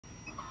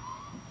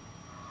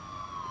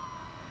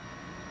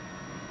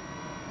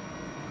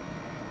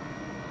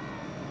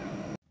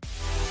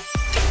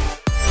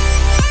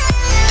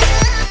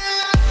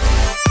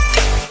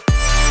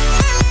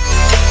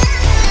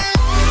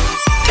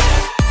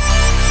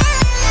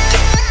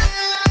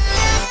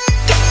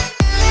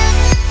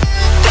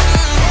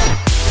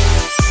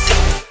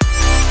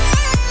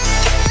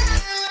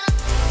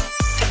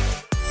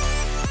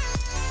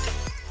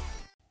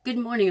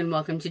morning and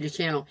welcome to the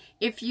channel.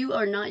 If you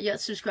are not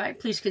yet subscribed,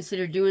 please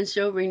consider doing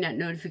so. Ring that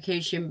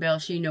notification bell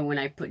so you know when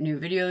I put new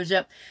videos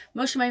up.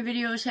 Most of my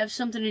videos have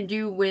something to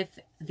do with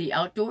the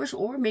outdoors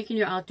or making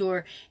your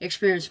outdoor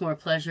experience more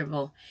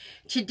pleasurable.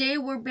 Today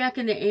we're back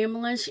in the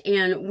ambulance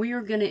and we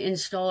are going to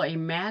install a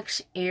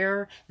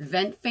Maxair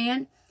vent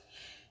fan.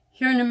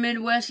 Here in the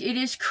Midwest, it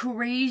is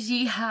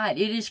crazy hot.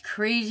 It is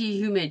crazy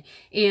humid.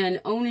 And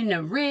owning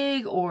a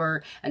rig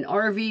or an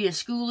RV, a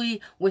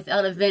schoolie,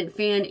 without a vent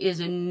fan is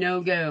a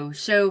no-go.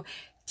 So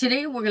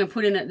today we're going to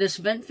put in this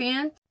vent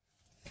fan.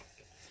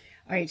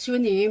 Alright, so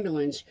in the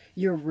ambulance,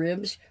 your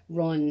ribs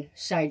run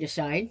side to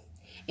side.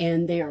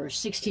 And they are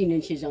 16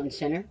 inches on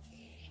center.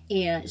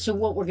 And so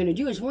what we're going to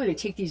do is we're going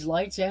to take these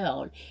lights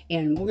out.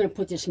 And we're going to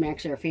put this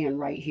Maxair fan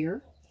right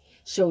here.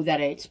 So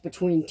that it's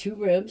between two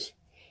ribs.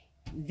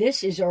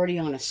 This is already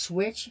on a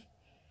switch,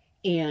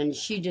 and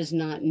she does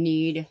not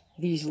need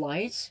these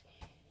lights.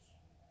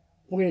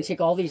 We're going to take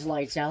all these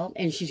lights out,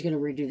 and she's going to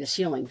redo the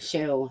ceiling.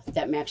 So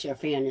that Maxair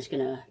fan is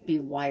going to be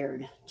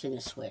wired to the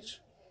switch,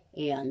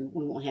 and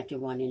we won't have to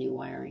run any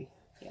wiring.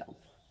 Yeah,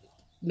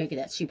 make it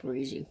that super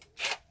easy.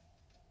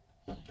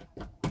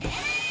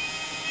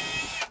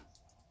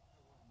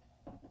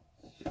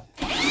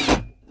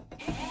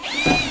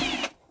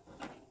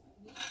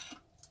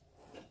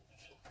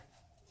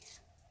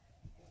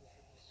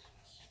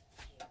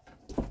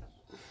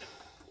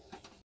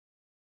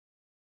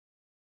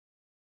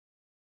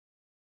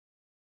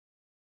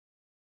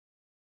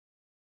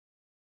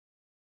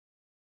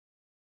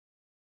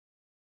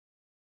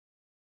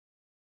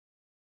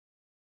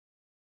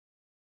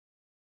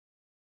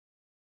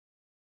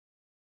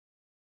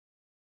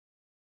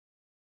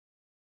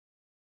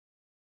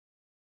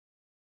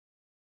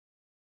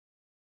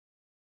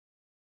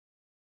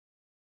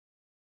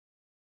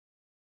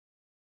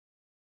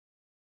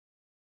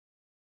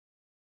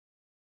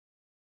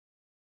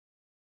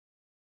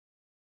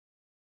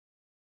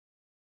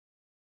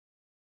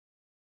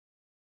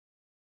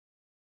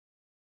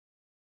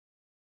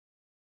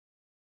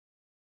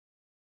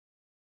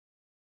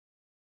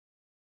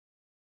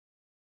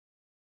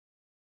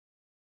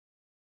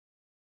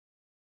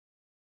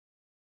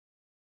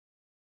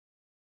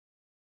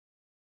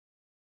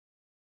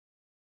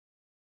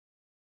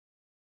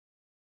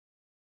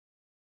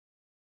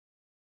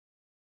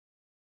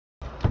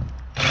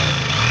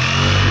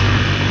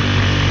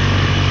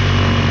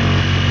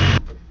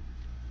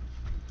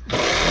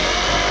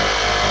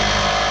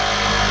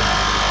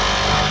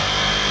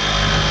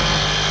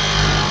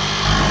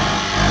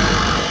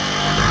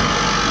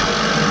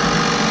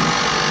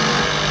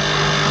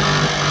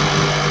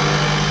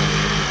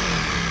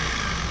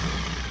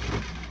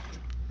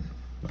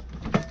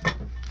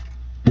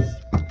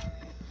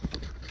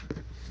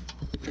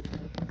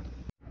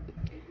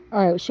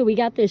 Alright, so we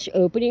got this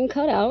opening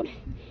cut out,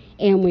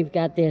 and we've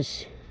got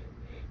this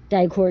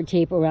die-cord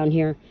tape around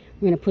here.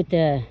 We're going to put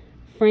the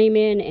frame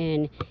in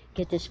and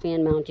get this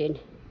fan mounted.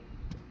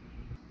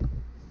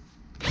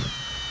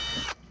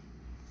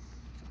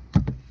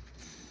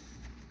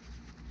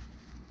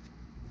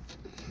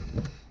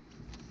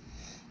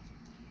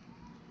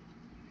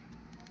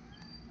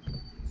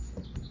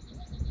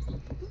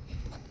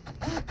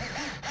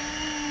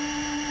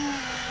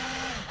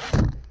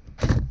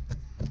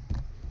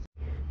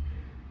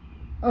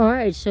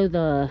 Alright, so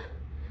the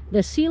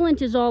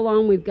sealant is all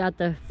on. We've got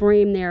the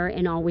frame there,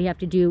 and all we have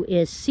to do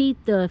is seat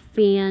the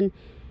fan,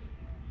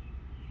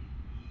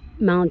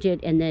 mount it,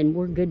 and then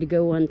we're good to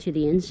go onto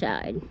the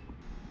inside.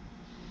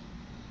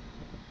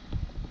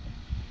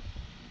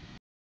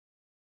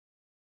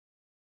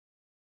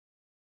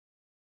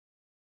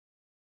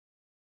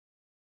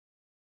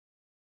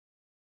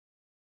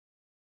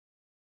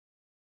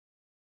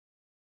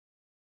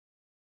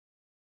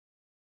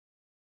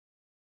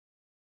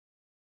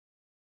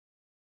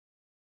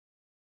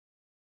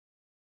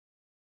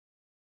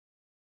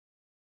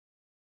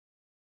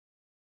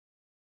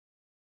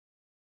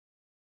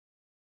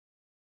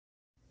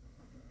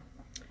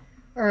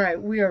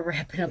 Alright, we are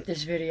wrapping up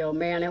this video.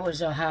 Man, it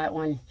was a hot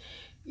one.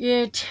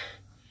 It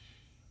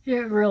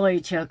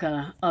really took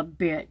a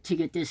bit to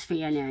get this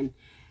fan in.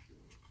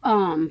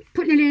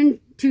 Putting it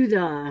into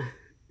the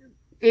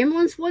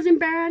ambulance wasn't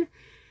bad.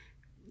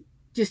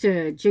 Just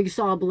a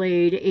jigsaw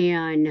blade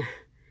and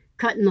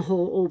cutting the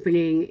whole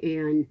opening,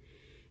 and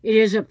it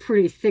is a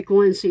pretty thick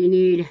one, so you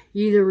need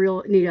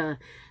a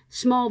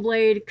small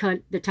blade,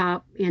 cut the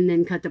top and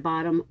then cut the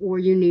bottom, or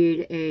you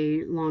need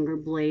a longer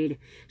blade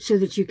so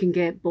that you can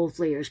get both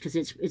layers, because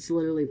it's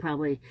literally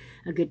probably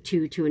a good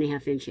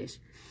 2.5 inches.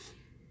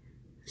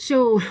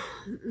 So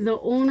the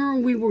owner,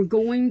 we were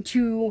going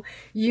to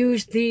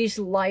use these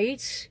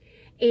lights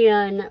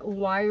and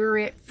wire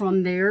it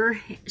from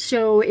there.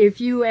 So if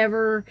you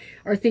ever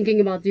are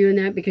thinking about doing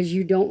that, because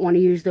you don't want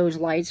to use those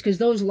lights, because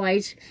those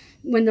lights,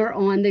 when they're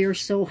on, they are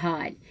so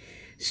hot.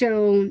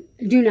 So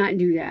do not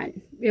do that.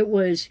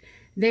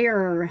 They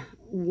are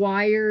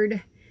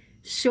wired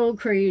so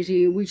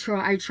crazy.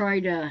 I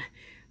tried to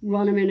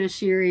run them in a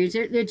series.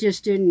 It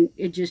just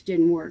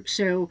didn't work.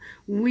 So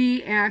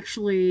we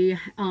actually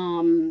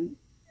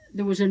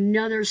there was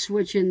another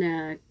switch in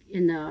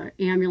the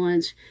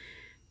ambulance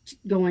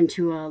going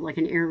to like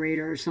an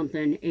aerator or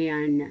something,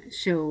 and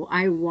so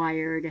I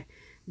wired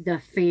the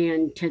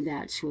fan to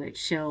that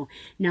switch. So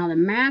now the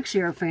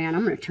Maxair fan,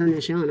 I'm going to turn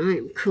this on. I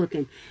am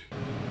cooking.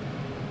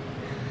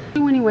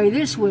 So anyway,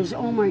 this was,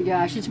 oh my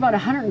gosh, it's about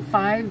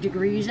 105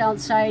 degrees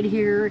outside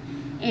here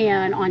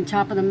and on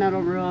top of the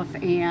metal roof,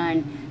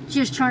 and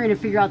just trying to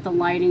figure out the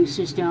lighting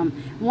system.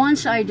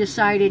 Once I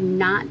decided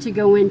not to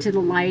go into the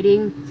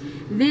lighting,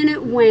 then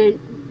it went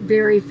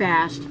very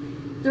fast.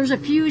 There's a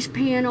fuse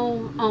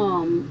panel,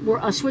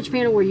 a switch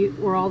panel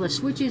where all the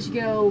switches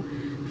go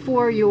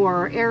for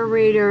your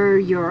aerator,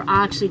 your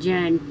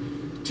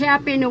oxygen.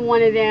 Tap into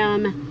one of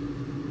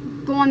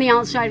them, go on the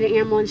outside of the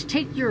ambulance,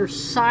 take your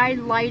side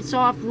lights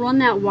off, run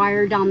that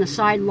wire down the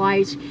side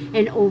lights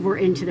and over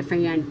into the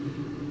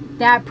fan.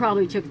 That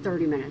probably took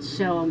 30 minutes.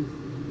 So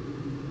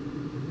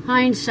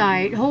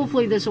hindsight,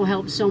 hopefully this will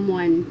help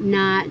someone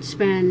not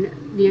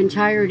spend the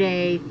entire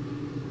day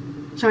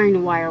trying to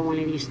wire one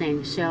of these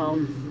things.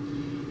 So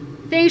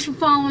thanks for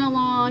following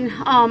along.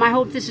 I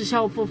hope this is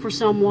helpful for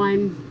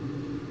someone.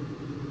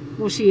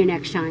 We'll see you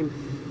next time.